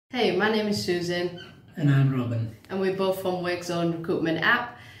Hey, my name is Susan. And I'm Robin. And we're both from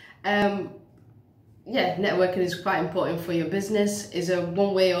Workzone.app. Networking is quite important for your business. It's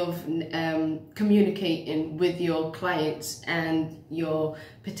one way of communicating with your clients and your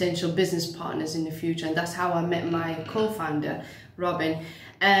potential business partners in the future. And that's how I met my co-founder, Robin.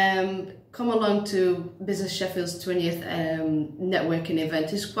 Come along to Business Sheffield's 20th networking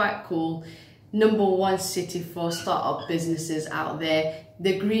event. It's quite cool. #1 city for startup businesses out there.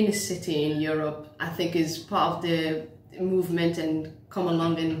 The greenest city in Europe, I think, is part of the movement, and come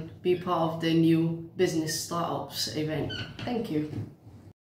along and be part of the new business startups event. Thank you.